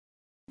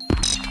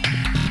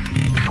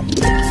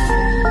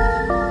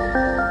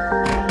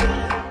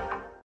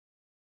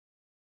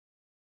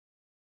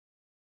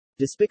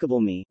Despicable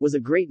Me was a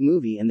great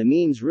movie and the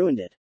memes ruined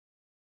it.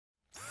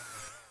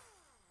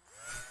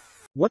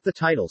 What the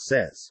title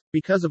says.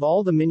 Because of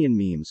all the Minion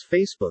memes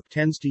Facebook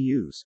tends to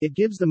use, it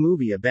gives the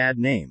movie a bad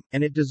name,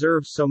 and it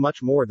deserves so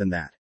much more than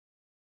that.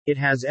 It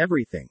has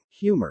everything: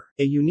 humor,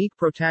 a unique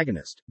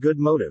protagonist, good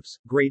motives,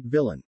 great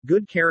villain,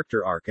 good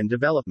character arc and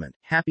development,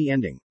 happy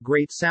ending,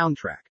 great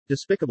soundtrack.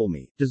 Despicable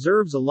Me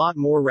deserves a lot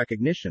more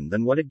recognition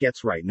than what it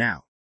gets right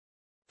now.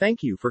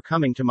 Thank you for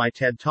coming to my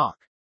TED Talk.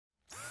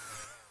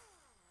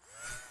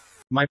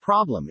 My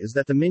problem is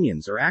that the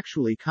Minions are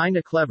actually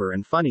kinda clever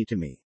and funny to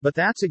me, but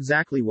that's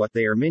exactly what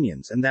they are,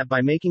 Minions, and that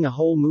by making a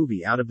whole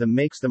movie out of them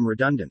makes them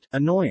redundant,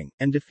 annoying,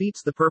 and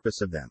defeats the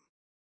purpose of them.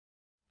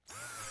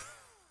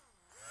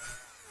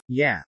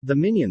 Yeah, the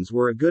Minions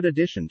were a good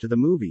addition to the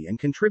movie and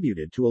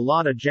contributed to a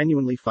lot of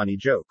genuinely funny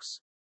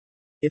jokes.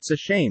 It's a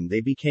shame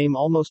they became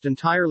almost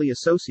entirely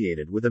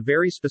associated with a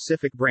very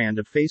specific brand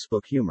of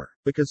Facebook humor,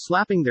 because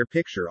slapping their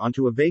picture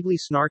onto a vaguely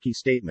snarky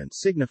statement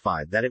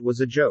signified that it was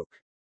a joke.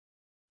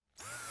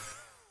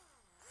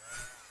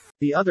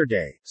 The other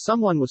day,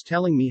 someone was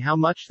telling me how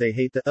much they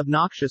hate the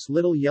obnoxious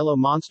little yellow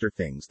monster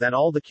things that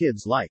all the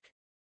kids like.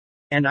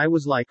 And I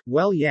was like,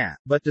 well yeah,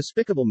 but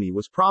Despicable Me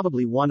was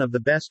probably one of the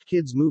best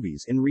kids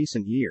movies in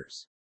recent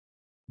years.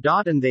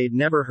 And they'd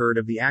never heard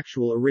of the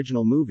actual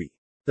original movie.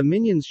 The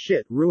Minions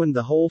shit ruined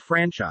the whole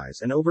franchise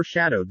and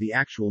overshadowed the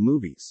actual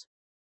movies.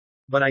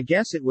 But I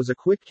guess it was a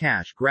quick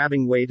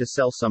cash-grabbing way to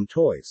sell some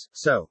toys,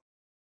 so.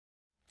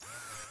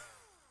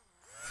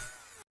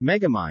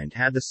 Megamind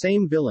had the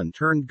same villain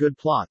turned good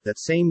plot that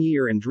same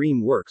year and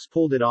DreamWorks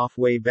pulled it off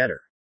way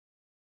better.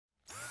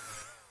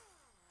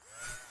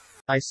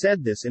 I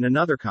said this in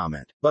another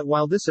comment, but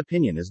while this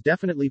opinion is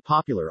definitely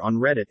popular on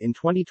Reddit in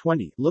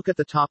 2020, look at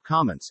the top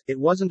comments, it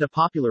wasn't a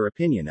popular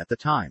opinion at the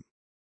time.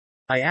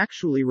 I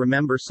actually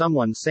remember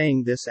someone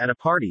saying this at a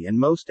party and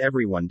most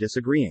everyone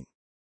disagreeing.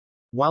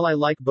 While I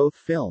like both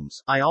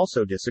films, I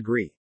also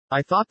disagree.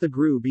 I thought the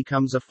Gru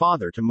becomes a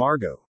father to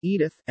Margot,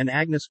 Edith, and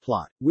Agnes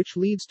plot, which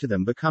leads to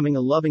them becoming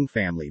a loving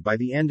family by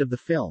the end of the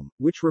film,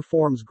 which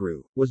reforms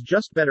Gru, was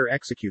just better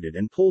executed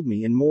and pulled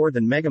me in more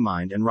than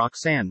Megamind and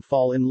Roxanne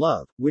fall in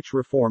love, which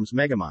reforms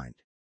Megamind.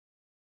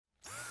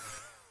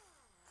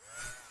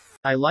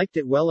 I liked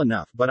it well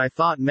enough, but I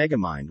thought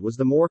Megamind was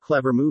the more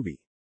clever movie.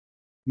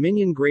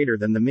 Minion greater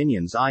than the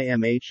Minions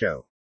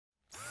IMHO.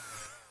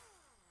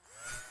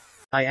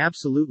 I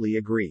absolutely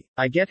agree.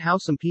 I get how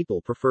some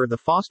people prefer the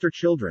foster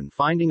children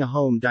finding a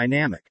home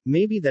dynamic,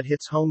 maybe that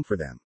hits home for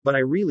them, but I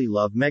really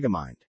love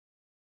Megamind.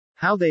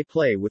 How they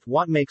play with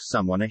what makes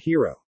someone a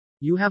hero.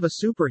 You have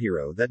a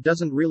superhero that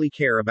doesn't really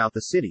care about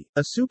the city,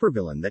 a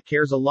supervillain that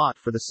cares a lot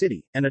for the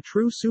city, and a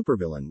true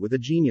supervillain with a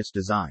genius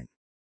design.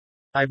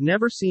 I've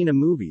never seen a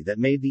movie that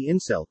made the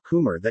incel,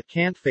 Coomer that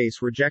can't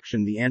face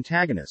rejection the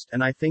antagonist,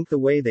 and I think the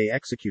way they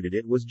executed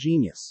it was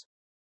genius.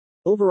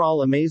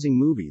 Overall amazing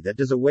movie that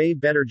does a way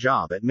better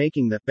job at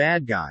making the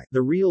bad guy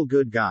the real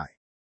good guy.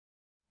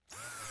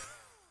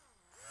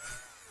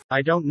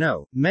 I don't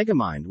know,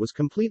 Megamind was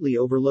completely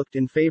overlooked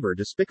in favor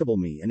Despicable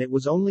Me, and it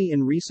was only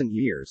in recent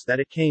years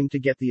that it came to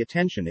get the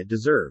attention it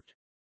deserved.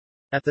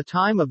 At the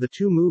time of the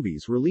two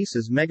movies'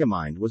 releases,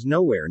 Megamind was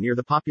nowhere near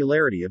the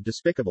popularity of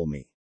Despicable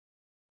Me.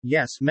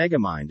 Yes,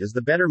 Megamind is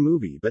the better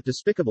movie, but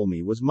Despicable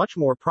Me was much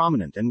more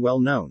prominent and well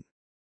known.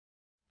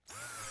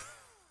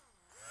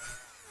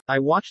 I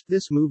watched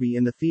this movie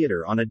in the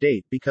theater on a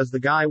date because the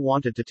guy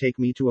wanted to take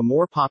me to a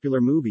more popular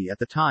movie at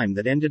the time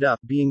that ended up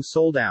being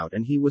sold out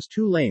and he was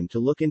too lame to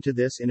look into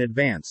this in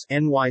advance,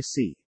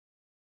 NYC.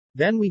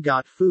 Then we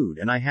got food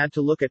and I had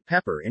to look at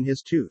pepper in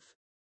his tooth.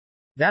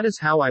 That is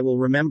how I will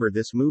remember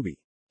this movie.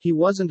 He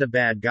wasn't a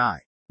bad guy.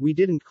 We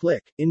didn't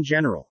click, in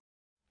general.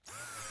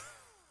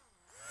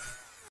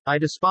 I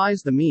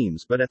despise the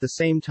memes, but at the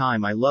same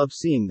time I love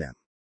seeing them.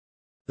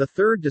 The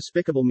third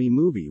Despicable Me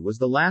movie was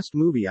the last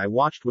movie I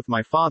watched with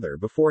my father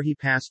before he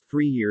passed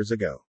 3 years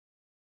ago.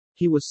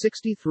 He was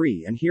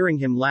 63 and hearing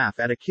him laugh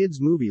at a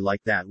kid's movie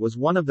like that was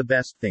one of the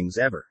best things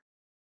ever.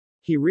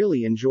 He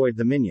really enjoyed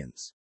the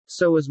Minions.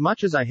 So as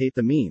much as I hate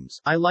the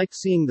memes, I liked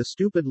seeing the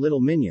stupid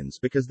little Minions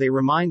because they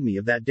remind me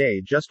of that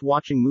day just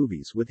watching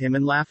movies with him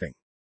and laughing.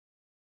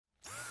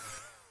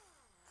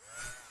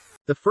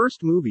 The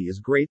first movie is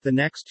great, the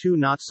next two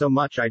not so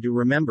much. I do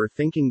remember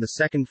thinking the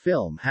second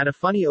film had a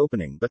funny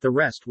opening but the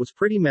rest was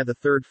pretty meh. The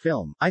third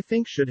film, I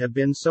think, should have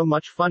been so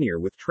much funnier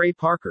with Trey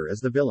Parker as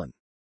the villain.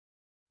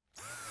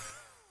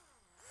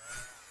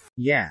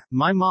 Yeah,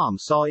 my mom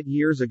saw it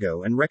years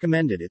ago and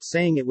recommended it,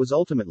 saying it was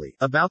ultimately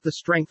about the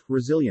strength,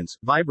 resilience,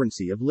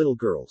 vibrancy of little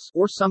girls,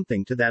 or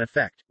something to that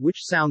effect,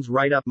 which sounds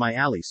right up my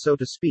alley, so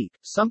to speak,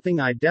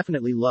 something I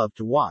definitely love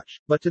to watch,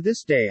 but to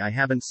this day I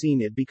haven't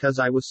seen it because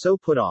I was so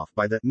put off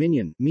by the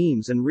Minion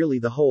memes and really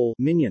the whole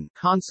Minion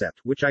concept,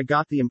 which I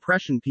got the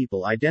impression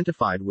people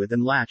identified with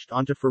and latched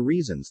onto for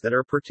reasons that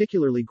are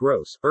particularly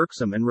gross,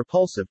 irksome and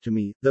repulsive to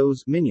me.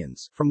 Those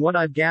Minions, from what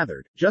I've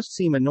gathered, just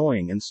seem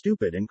annoying and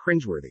stupid and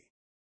cringeworthy.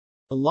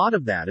 A lot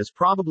of that is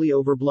probably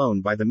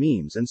overblown by the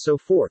memes and so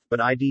forth, but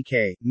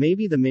IDK,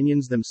 maybe the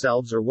Minions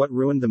themselves are what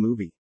ruined the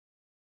movie.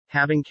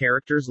 having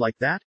characters like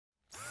that?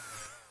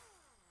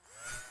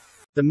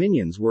 The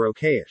Minions were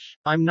okayish.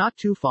 I'm not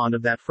too fond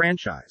of that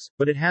franchise,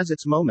 but it has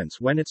its moments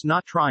when it's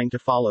not trying to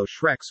follow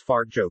Shrek's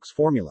fart jokes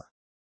formula.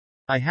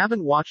 I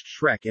haven't watched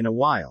Shrek in a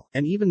while,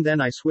 and even then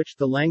I switched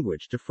the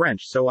language to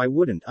French so I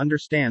wouldn't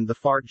understand the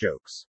fart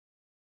jokes.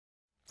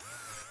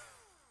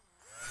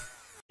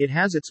 It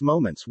has its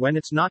moments when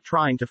it's not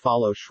trying to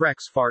follow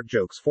Shrek's fart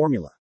jokes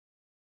formula.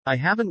 I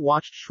haven't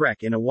watched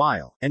Shrek in a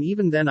while, and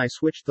even then I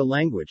switched the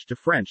language to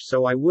French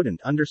so I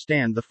wouldn't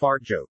understand the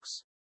fart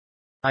jokes.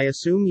 I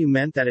assume you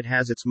meant that it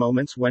has its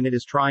moments when it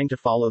is trying to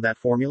follow that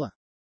formula?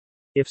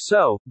 If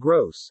so,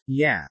 gross.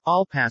 Yeah,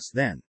 I'll pass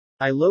then.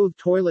 I loathe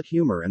toilet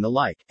humor and the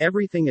like,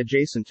 everything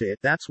adjacent to it.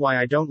 That's why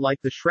I don't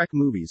like the Shrek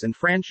movies and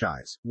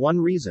franchise. One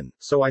reason,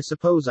 so I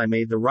suppose I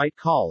made the right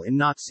call in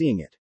not seeing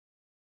it.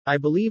 I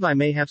believe I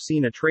may have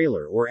seen a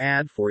trailer or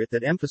ad for it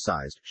that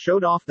emphasized,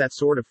 showed off that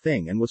sort of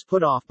thing and was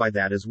put off by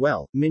that as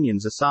well,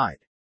 Minions aside.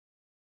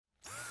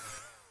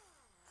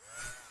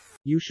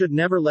 You should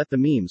never let the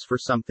memes for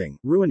something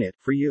ruin it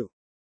for you.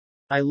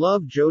 I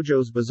love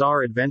JoJo's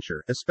Bizarre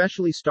Adventure,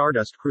 especially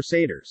Stardust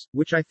Crusaders,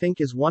 which I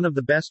think is one of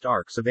the best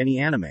arcs of any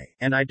anime,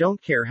 and I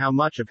don't care how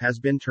much of has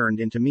been turned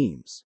into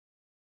memes.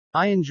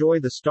 I enjoy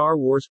the Star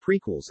Wars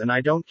prequels and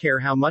I don't care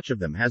how much of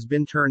them has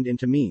been turned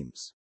into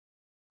memes.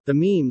 The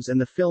memes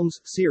and the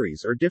films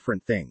series are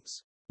different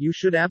things. You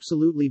should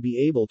absolutely be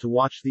able to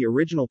watch the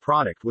original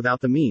product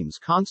without the memes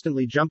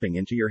constantly jumping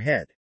into your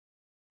head.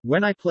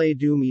 When I play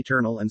Doom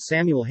Eternal and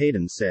Samuel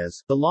Hayden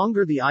says, the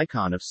longer the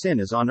icon of sin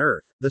is on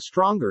Earth, the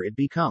stronger it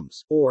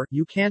becomes, or,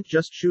 you can't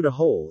just shoot a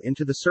hole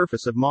into the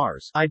surface of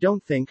Mars, I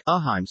don't think,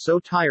 I'm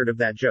so tired of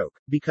that joke,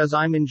 because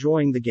I'm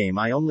enjoying the game.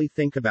 I only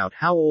think about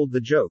how old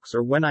the jokes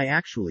are when I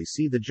actually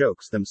see the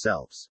jokes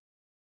themselves.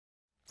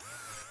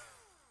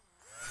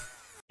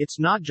 It's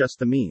not just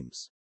the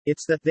memes.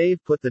 It's that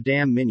they've put the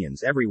damn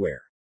Minions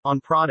everywhere.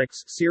 On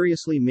products,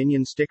 seriously,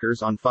 Minion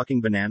stickers on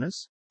fucking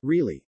bananas?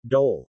 Really,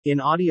 dole. In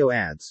audio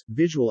ads,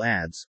 visual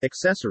ads,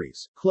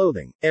 accessories,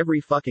 clothing,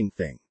 every fucking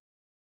thing.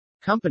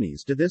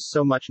 Companies do this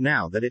so much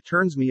now that it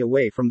turns me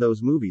away from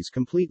those movies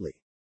completely.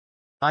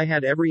 I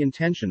had every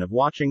intention of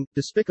watching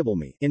Despicable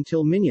Me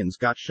until Minions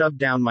got shoved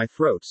down my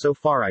throat so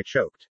far I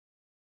choked.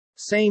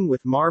 Same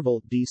with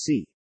Marvel,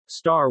 DC,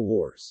 Star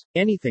Wars,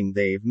 anything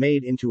they've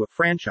made into a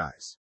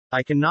franchise.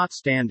 I cannot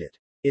stand it.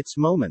 It's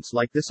moments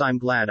like this I'm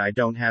glad I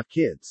don't have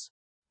kids.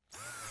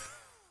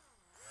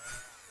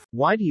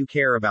 Why do you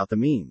care about the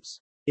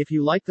memes? If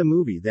you like the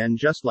movie, then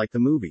just like the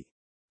movie.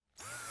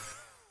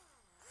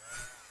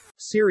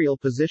 Serial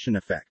position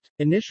effect.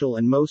 Initial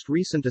and most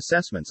recent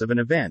assessments of an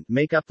event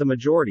make up the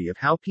majority of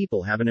how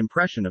people have an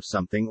impression of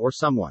something or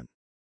someone.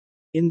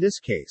 In this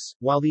case,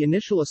 while the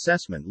initial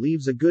assessment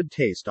leaves a good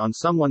taste on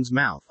someone's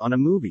mouth on a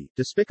movie,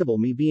 Despicable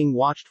Me being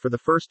watched for the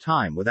first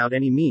time without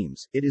any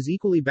memes, it is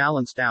equally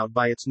balanced out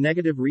by its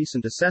negative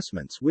recent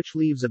assessments which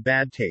leaves a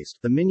bad taste,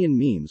 the Minion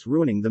memes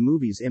ruining the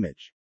movie's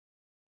image.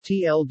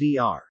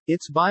 TLDR.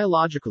 It's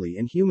biologically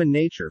in human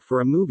nature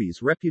for a movie's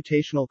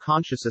reputational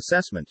conscious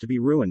assessment to be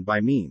ruined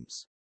by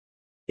memes.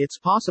 It's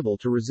possible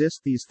to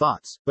resist these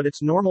thoughts, but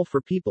it's normal for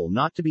people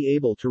not to be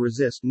able to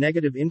resist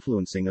negative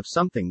influencing of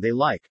something they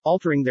like,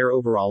 altering their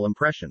overall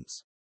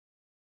impressions.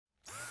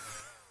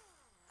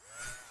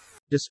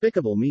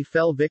 Despicable Me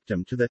fell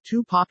victim to the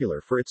too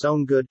popular for its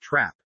own good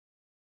trap.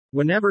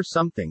 Whenever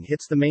something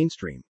hits the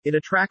mainstream, it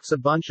attracts a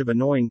bunch of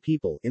annoying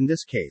people, in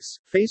this case,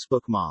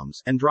 Facebook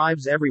moms, and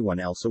drives everyone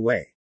else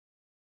away.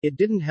 It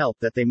didn't help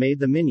that they made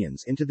the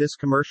Minions into this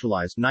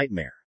commercialized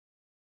nightmare.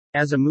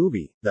 As a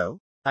movie,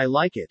 though, I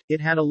like it. It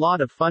had a lot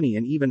of funny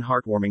and even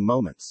heartwarming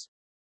moments.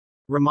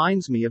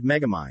 Reminds me of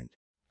Megamind.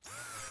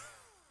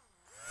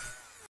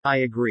 I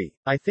agree.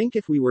 I think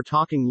if we were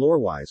talking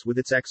lore-wise with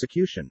its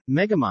execution,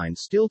 Megamind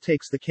still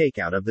takes the cake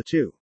out of the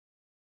two.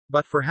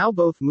 But for how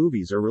both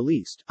movies are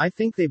released, I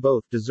think they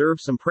both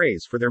deserve some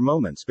praise for their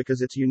moments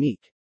because it's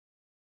unique.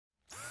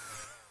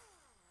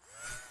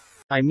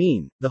 I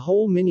mean, the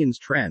whole Minions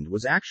trend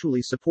was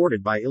actually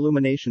supported by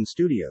Illumination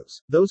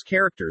Studios. Those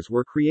characters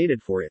were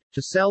created for it,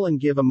 to sell and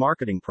give a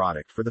marketing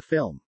product for the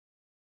film.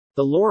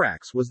 The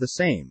Lorax was the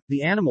same,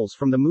 the animals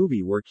from the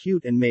movie were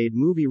cute and made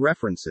movie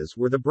references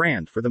were the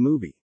brand for the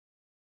movie.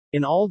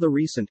 In all the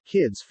recent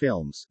kids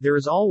films, there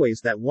is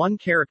always that one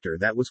character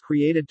that was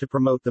created to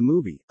promote the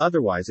movie,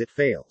 otherwise it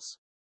fails.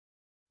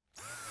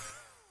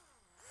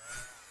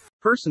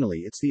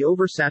 Personally, it's the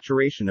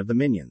oversaturation of the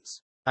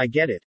Minions. I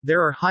get it,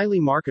 there are highly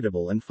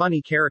marketable and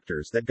funny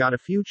characters that got a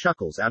few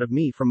chuckles out of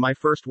me from my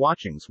first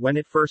watchings when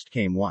it first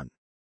came on.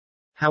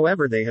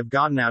 However, they have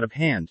gotten out of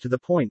hand to the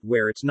point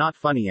where it's not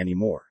funny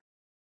anymore.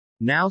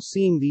 Now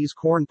seeing these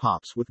corn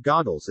pops with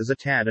goggles is a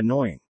tad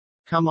annoying.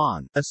 Come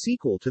on, a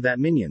sequel to that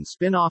Minion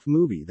spin-off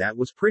movie that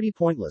was pretty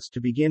pointless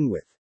to begin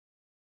with.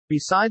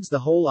 Besides, the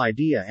whole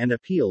idea and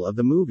appeal of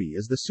the movie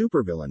is the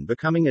supervillain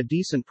becoming a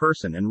decent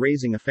person and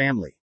raising a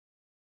family.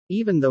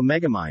 Even though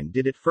Megamind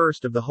did it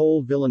first of the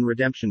whole villain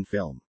redemption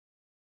film.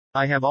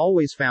 I have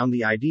always found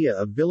the idea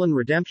of villain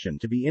redemption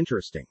to be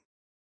interesting.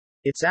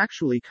 It's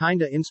actually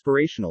kinda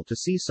inspirational to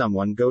see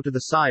someone go to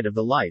the side of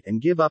the light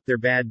and give up their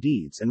bad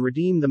deeds and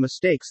redeem the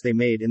mistakes they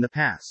made in the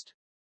past.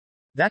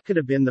 That could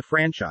have been the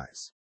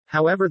franchise.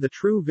 However, the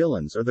true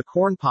villains are the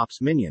Corn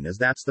Pops minion, as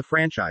that's the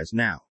franchise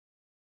now.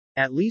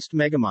 At least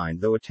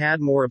Megamind, though a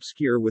tad more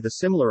obscure with a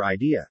similar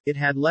idea, it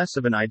had less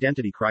of an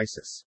identity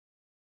crisis.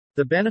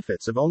 The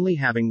benefits of only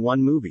having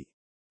one movie.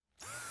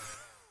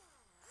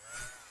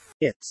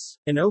 It's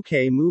an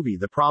okay movie.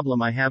 The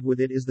problem I have with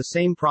it is the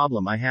same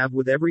problem I have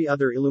with every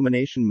other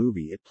Illumination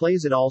movie. It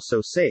plays it all so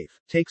safe,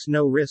 takes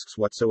no risks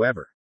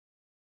whatsoever.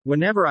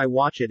 Whenever I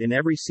watch it, in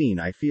every scene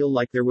I feel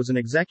like there was an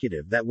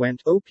executive that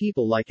went, "Oh,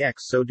 people like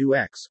X, so do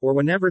X," or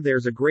whenever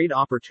there's a great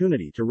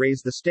opportunity to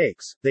raise the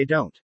stakes, they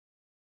don't.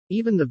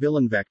 Even the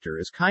villain Vector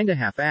is kinda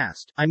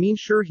half-assed. I mean,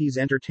 sure, he's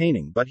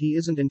entertaining, but he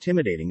isn't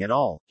intimidating at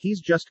all.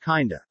 He's just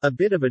kinda a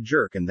bit of a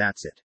jerk, and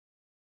that's it.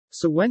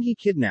 So when he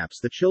kidnaps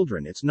the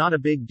children, it's not a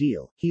big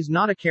deal. He's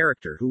not a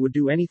character who would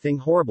do anything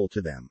horrible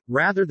to them.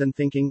 Rather than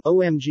thinking,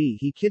 "OMG,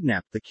 he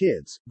kidnapped the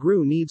kids,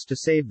 Gru needs to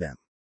save them."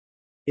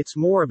 It's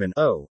more of an,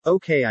 "Oh,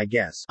 okay, I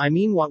guess. I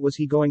mean, what was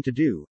he going to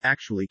do?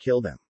 Actually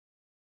kill them?"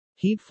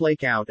 He'd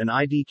flake out and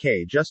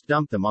IDK just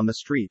dump them on the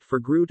street for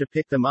Gru to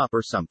pick them up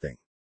or something.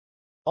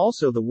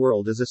 Also, the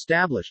world is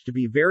established to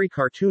be very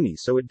cartoony,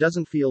 so it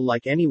doesn't feel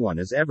like anyone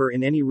is ever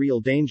in any real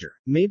danger,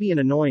 maybe an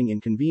annoying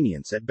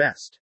inconvenience at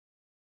best.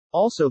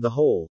 Also, the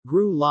whole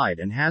Gru lied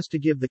and has to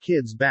give the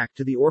kids back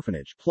to the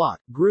orphanage plot.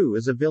 Gru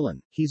is a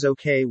villain. He's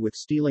okay with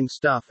stealing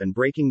stuff and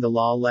breaking the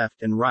law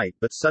left and right,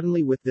 but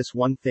suddenly with this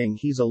one thing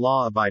he's a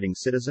law-abiding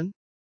citizen?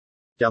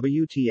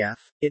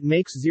 WTF? It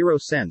makes zero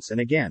sense, and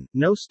again,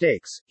 no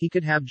stakes. He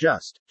could have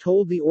just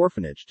told the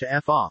orphanage to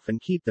F off and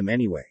keep them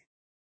anyway.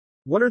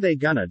 What are they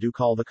gonna do,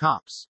 call the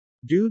cops?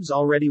 Dude's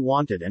already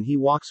wanted and he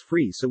walks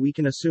free, so we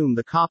can assume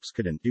the cops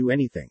couldn't do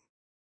anything.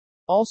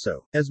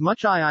 Also, as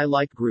much I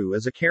like Gru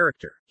as a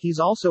character, he's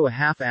also a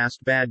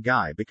half-assed bad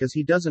guy because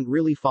he doesn't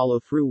really follow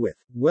through with,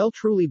 well,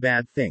 truly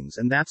bad things,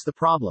 and that's the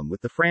problem with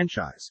the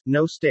franchise.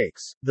 No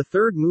stakes. The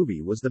third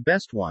movie was the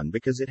best one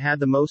because it had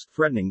the most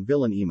threatening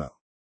villain emo.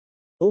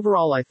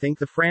 Overall, I think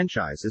the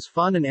franchise is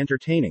fun and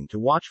entertaining to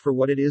watch for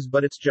what it is,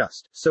 but it's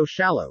just so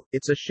shallow.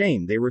 It's a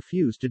shame they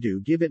refuse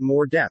to give it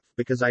more depth,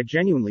 because I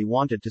genuinely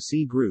wanted to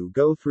see Gru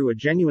go through a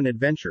genuine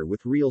adventure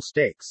with real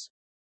stakes.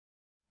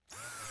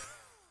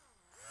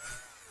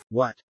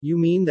 What? You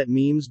mean that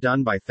memes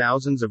done by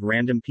thousands of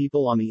random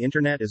people on the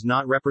internet is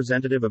not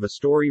representative of a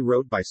story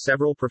wrote by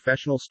several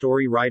professional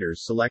story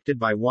writers selected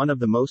by one of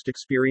the most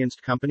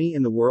experienced company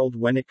in the world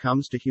when it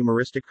comes to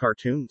humoristic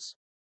cartoons?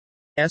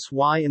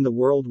 Why in the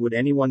world would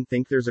anyone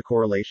think there's a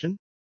correlation?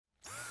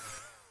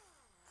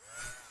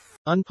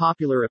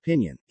 Unpopular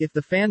opinion. If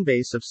the fan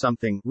base of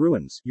something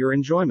ruins your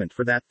enjoyment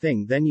for that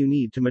thing, then you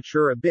need to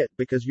mature a bit,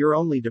 because you're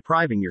only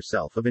depriving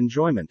yourself of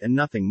enjoyment and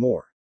nothing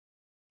more.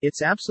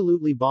 It's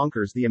absolutely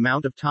bonkers the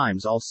amount of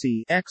times I'll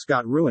see X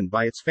got ruined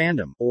by its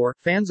fandom, or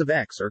fans of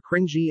X are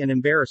cringy and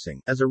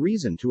embarrassing, as a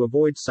reason to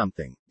avoid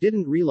something.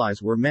 Didn't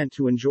realize we're meant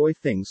to enjoy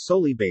things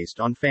solely based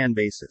on fan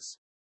bases.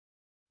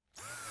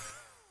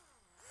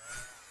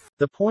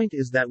 The point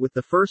is that with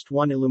the first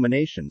one,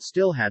 Illumination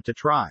still had to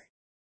try.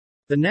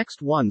 The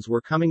next ones were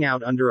coming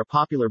out under a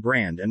popular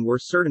brand and were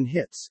certain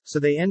hits, so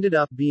they ended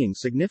up being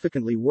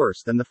significantly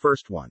worse than the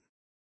first one.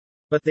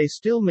 But they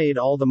still made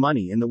all the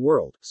money in the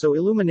world, so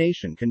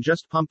Illumination can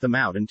just pump them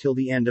out until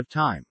the end of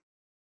time.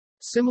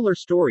 Similar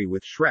story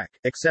with Shrek,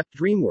 except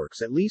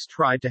DreamWorks at least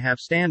tried to have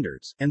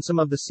standards, and some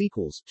of the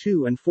sequels,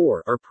 2 and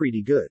 4, are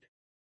pretty good.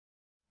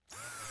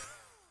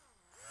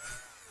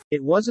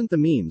 It wasn't the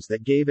memes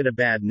that gave it a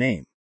bad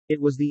name. It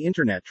was the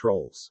internet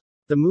trolls.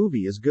 The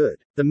movie is good.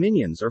 The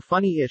Minions are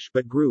funny-ish,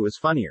 but Gru is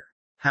funnier.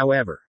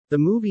 However, the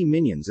movie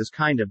Minions is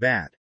kinda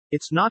bad.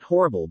 It's not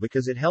horrible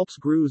because it helps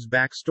Gru's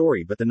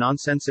backstory, but the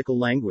nonsensical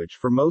language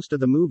for most of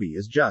the movie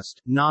is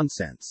just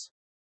nonsense.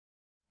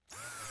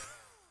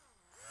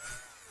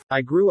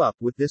 I grew up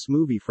with this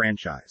movie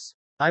franchise.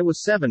 I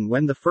was 7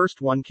 when the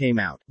first one came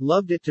out,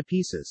 loved it to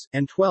pieces,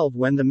 and 12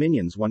 when the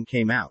Minions one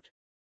came out.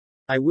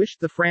 I wished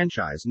the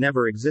franchise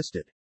never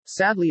existed.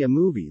 Sadly, a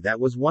movie that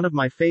was one of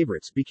my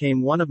favorites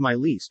became one of my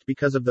least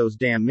because of those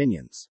damn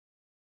Minions.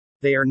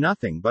 They are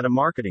nothing but a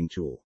marketing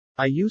tool.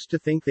 I used to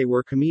think they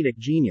were comedic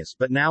genius,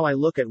 but now I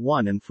look at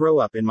one and throw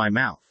up in my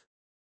mouth.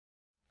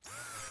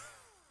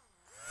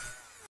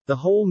 The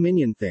whole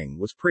Minion thing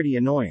was pretty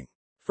annoying.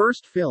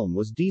 First film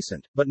was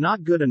decent, but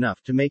not good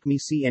enough to make me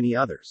see any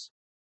others.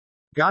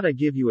 Gotta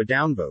give you a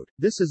downvote.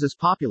 This is as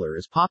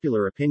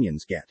popular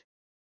opinions get.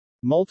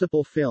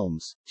 Multiple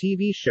films,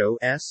 TV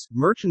shows,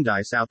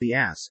 merchandise out the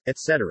ass,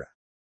 etc.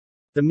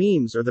 The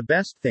memes are the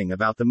best thing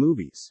about the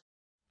movies.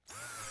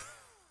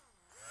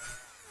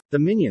 The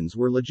Minions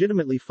were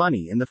legitimately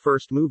funny in the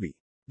first movie.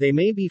 They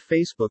may be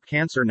Facebook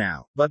cancer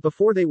now, but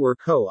before they were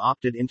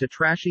co-opted into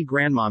trashy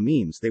grandma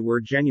memes, they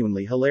were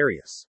genuinely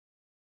hilarious.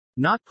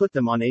 Not put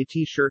them on a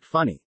t-shirt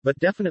funny, but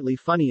definitely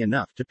funny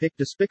enough to pick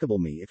Despicable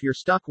Me if you're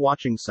stuck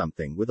watching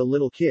something with a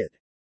little kid.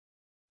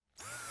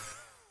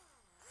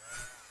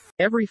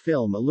 Every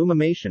film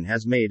Illumination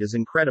has made is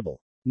incredible.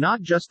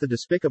 Not just the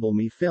Despicable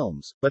Me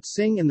films, but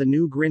Sing and the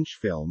new Grinch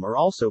film are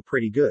also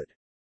pretty good.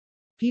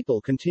 People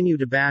continue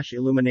to bash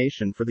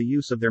Illumination for the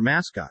use of their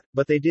mascot,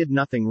 but they did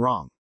nothing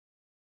wrong.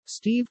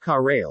 Steve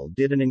Carell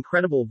did an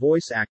incredible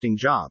voice acting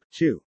job,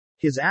 too.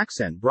 His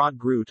accent brought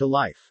Gru to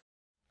life.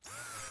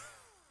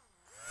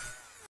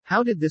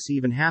 How did this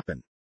even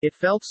happen? It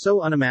felt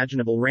so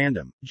unimaginable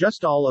random.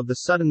 Just all of the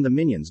sudden the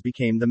Minions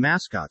became the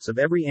mascots of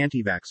every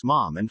anti-vax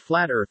mom and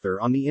flat earther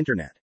on the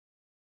internet.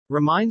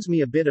 Reminds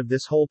me a bit of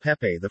this whole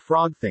Pepe the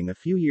Frog thing a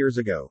few years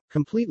ago,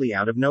 completely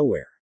out of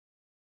nowhere.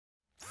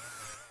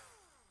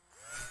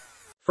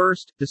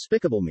 First,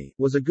 Despicable Me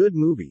was a good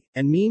movie,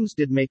 and memes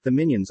did make the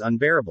Minions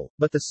unbearable,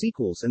 but the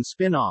sequels and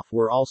spin-off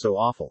were also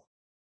awful.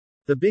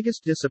 The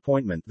biggest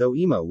disappointment though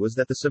was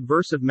that the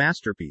subversive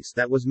masterpiece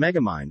that was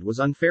Megamind was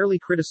unfairly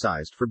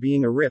criticized for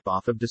being a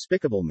rip-off of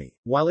Despicable Me,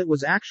 while it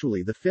was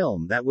actually the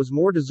film that was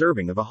more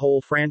deserving of a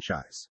whole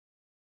franchise.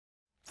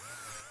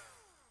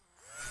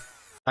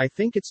 I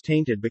think it's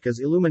tainted because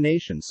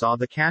Illumination saw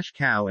the cash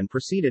cow and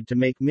proceeded to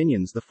make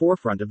Minions the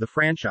forefront of the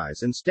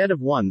franchise instead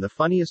of one the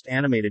funniest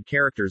animated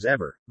characters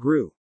ever,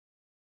 Gru.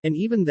 And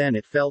even then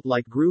it felt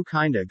like Gru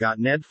kinda got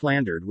Ned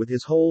Flandered with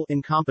his whole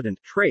incompetent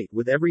trait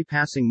with every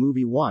passing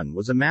movie. One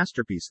was a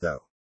masterpiece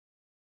though.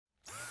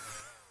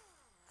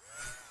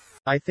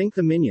 I think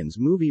the Minions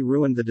movie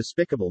ruined the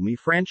Despicable Me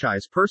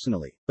franchise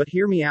personally, but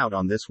hear me out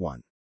on this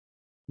one.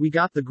 We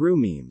got the Gru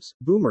memes,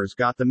 boomers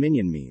got the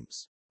Minion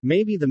memes.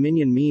 Maybe the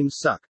Minion memes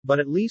suck, but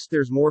at least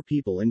there's more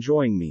people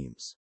enjoying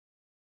memes.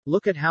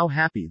 Look at how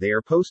happy they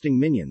are posting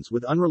Minions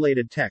with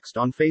unrelated text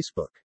on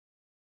Facebook.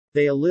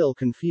 They a lil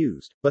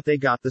confused, but they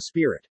got the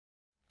spirit.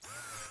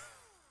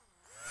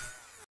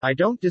 I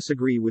don't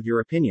disagree with your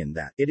opinion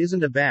that it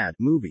isn't a bad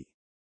movie.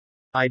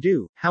 I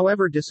do,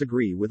 however,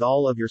 disagree with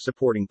all of your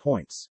supporting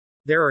points.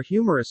 There are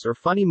humorous or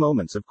funny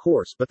moments of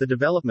course, but the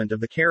development of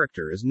the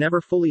character is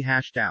never fully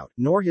hashed out,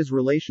 nor his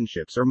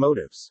relationships or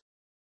motives.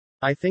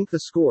 I think the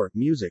score,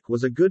 music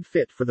was a good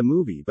fit for the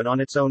movie but on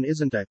its own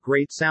isn't a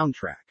great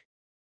soundtrack.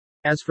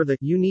 As for the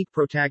unique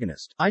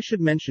protagonist, I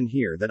should mention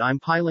here that I'm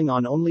piling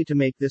on only to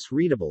make this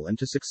readable and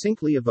to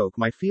succinctly evoke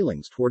my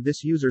feelings toward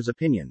this user's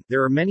opinion.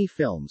 There are many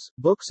films,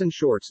 books and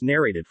shorts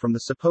narrated from the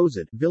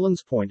supposed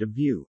villain's point of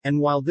view, and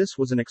while this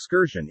was an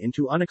excursion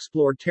into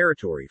unexplored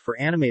territory for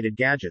animated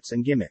gadgets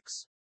and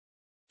gimmicks.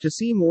 To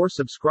see more,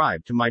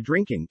 subscribe to my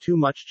Drinking Too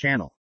Much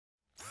channel.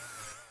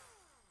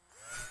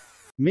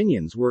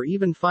 Minions were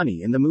even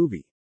funny in the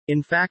movie.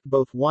 In fact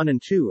both 1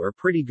 and 2 are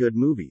pretty good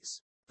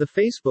movies. The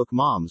Facebook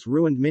moms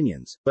ruined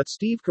Minions, but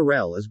Steve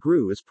Carell as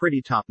Gru is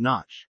pretty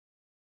top-notch.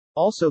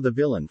 Also the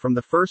villain from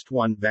the first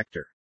one,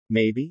 Vector.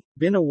 Maybe?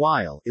 Been a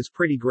while, is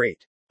pretty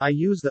great. I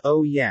use the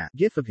oh yeah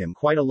gif of him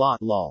quite a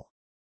lot lol.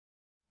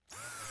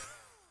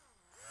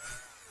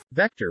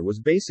 Vector was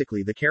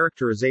basically the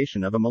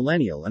characterization of a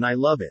millennial and I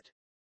love it.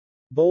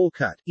 Bowl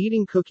cut,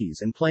 eating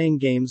cookies and playing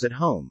games at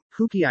home,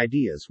 kooky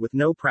ideas with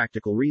no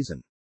practical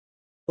reason.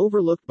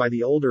 Overlooked by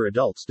the older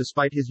adults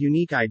despite his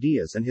unique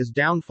ideas, and his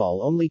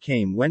downfall only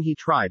came when he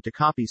tried to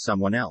copy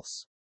someone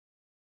else.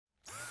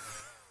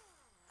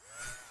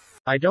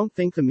 I don't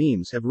think the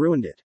memes have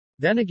ruined it.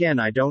 Then again,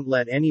 I don't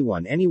let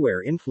anyone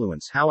anywhere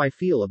influence how I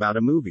feel about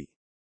a movie.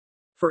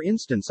 For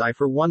instance, I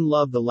for one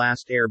love The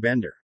Last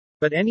Airbender.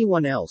 But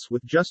anyone else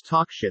would just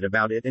talk shit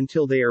about it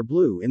until they are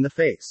blue in the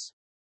face.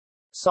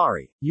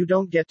 Sorry, you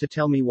don't get to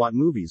tell me what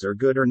movies are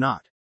good or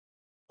not.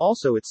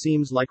 Also, it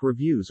seems like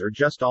reviews are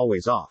just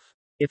always off.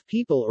 If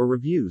people or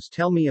reviews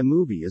tell me a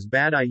movie is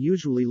bad, I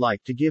usually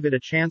like to give it a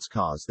chance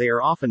cause they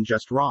are often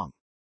just wrong.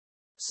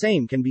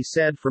 Same can be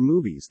said for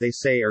movies they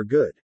say are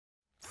good.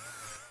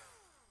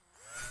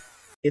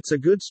 It's a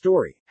good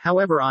story,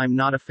 however I'm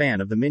not a fan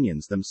of the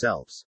Minions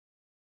themselves.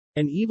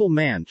 An evil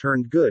man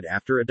turned good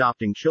after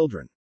adopting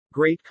children.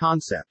 Great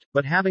concept,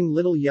 but having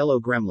little yellow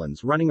gremlins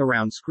running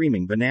around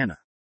screaming banana.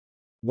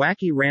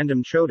 Wacky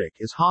random chodik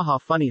is haha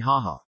funny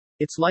haha.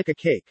 It's like a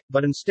cake,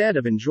 but instead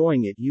of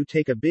enjoying it you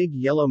take a big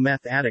yellow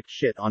meth addict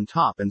shit on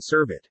top and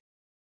serve it.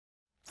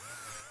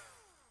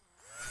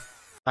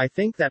 I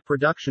think that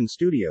production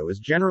studio is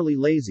generally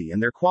lazy and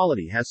their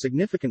quality has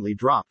significantly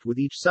dropped with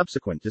each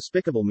subsequent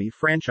Despicable Me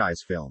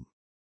franchise film.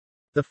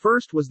 The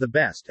first was the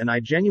best and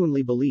I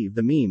genuinely believe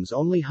the memes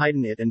only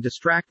heighten it and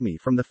distract me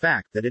from the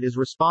fact that it is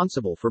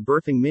responsible for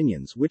birthing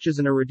Minions, which is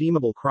an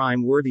irredeemable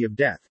crime worthy of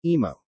death,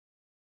 emo.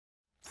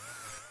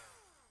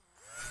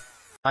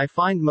 I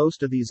find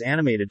most of these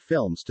animated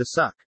films to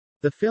suck.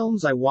 The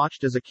films I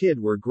watched as a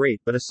kid were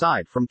great, but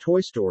aside from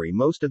Toy Story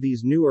most of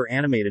these newer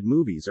animated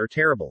movies are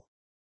terrible.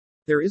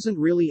 There isn't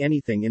really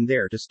anything in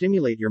there to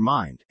stimulate your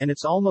mind, and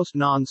it's almost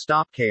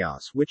non-stop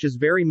chaos, which is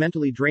very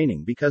mentally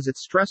draining because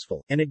it's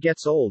stressful, and it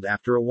gets old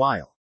after a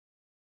while.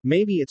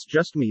 Maybe it's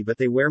just me, but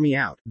they wear me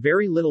out.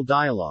 Very little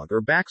dialogue or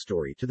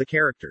backstory to the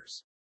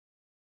characters.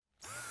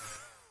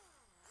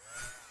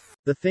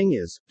 The thing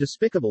is,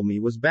 Despicable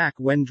Me was back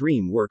when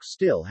DreamWorks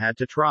still had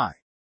to try.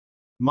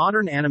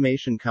 Modern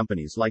animation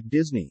companies like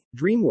Disney,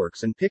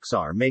 DreamWorks and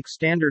Pixar make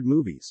standard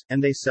movies,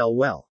 and they sell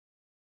well.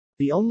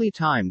 The only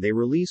time they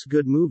release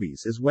good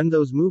movies is when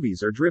those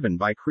movies are driven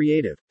by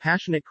creative,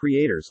 passionate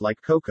creators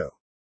like Coco.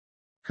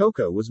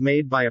 Coco was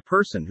made by a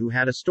person who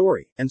had a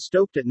story, and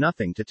stoked at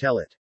nothing to tell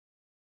it.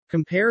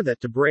 Compare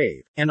that to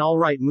Brave, an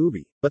alright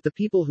movie, but the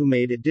people who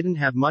made it didn't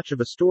have much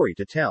of a story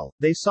to tell.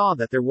 They saw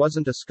that there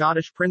wasn't a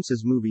Scottish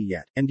Prince's movie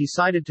yet, and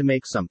decided to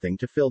make something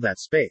to fill that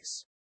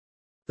space.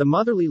 The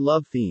motherly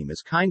love theme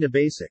is kinda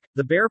basic,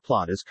 the bear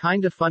plot is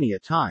kinda funny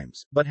at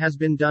times, but has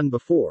been done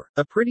before.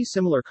 A pretty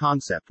similar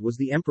concept was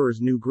The Emperor's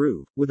New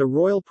Groove, with a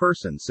royal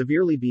person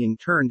severely being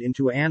turned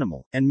into an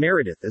animal, and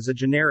Meredith as a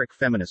generic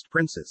feminist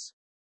princess.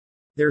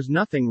 There's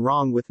nothing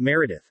wrong with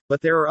Meredith,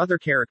 but there are other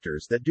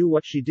characters that do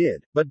what she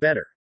did, but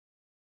better.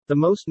 The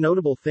most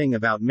notable thing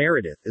about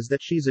Meredith is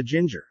that she's a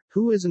ginger,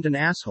 who isn't an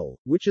asshole,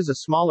 which is a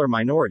smaller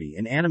minority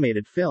in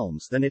animated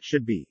films than it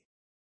should be.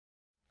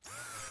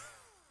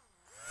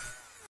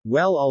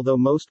 Well, although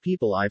most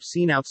people I've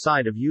seen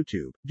outside of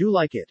YouTube do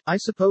like it, I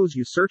suppose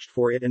you searched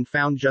for it and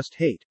found just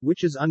hate,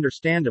 which is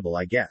understandable,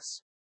 I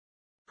guess.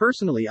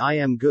 Personally, I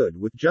am good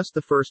with just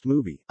the first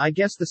movie. I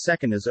guess the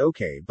second is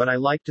okay, but I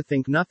like to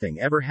think nothing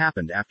ever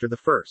happened after the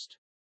first.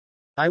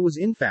 I was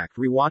in fact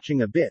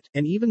rewatching a bit,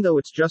 and even though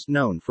it's just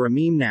known for a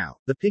meme now,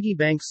 the piggy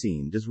bank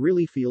scene does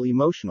really feel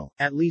emotional,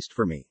 at least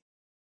for me.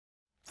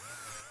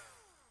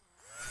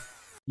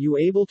 You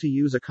able to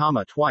use a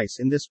comma twice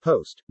in this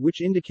post,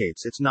 which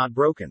indicates it's not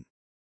broken.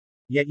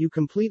 Yet you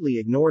completely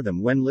ignore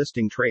them when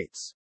listing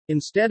traits.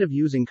 Instead of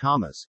using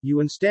commas, you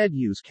instead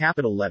use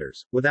capital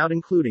letters, without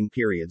including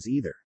periods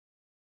either.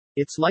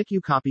 It's like you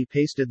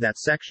copy-pasted that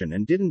section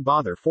and didn't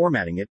bother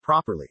formatting it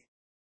properly.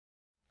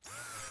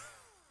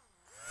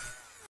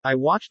 I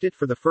watched it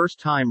for the first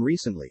time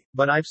recently,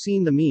 but I've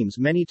seen the memes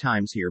many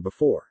times here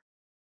before.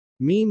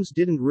 Memes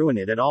didn't ruin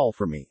it at all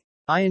for me.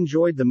 I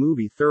enjoyed the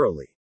movie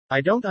thoroughly. I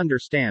don't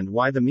understand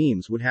why the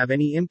memes would have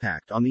any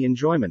impact on the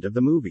enjoyment of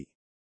the movie.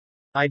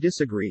 I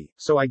disagree,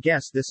 so I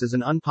guess this is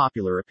an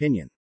unpopular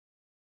opinion.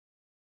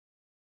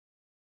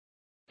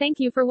 Thank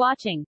you for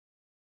watching.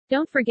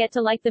 Don't forget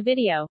to like the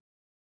video.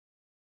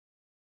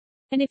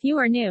 And if you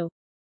are new,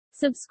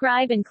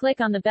 subscribe and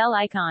click on the bell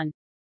icon.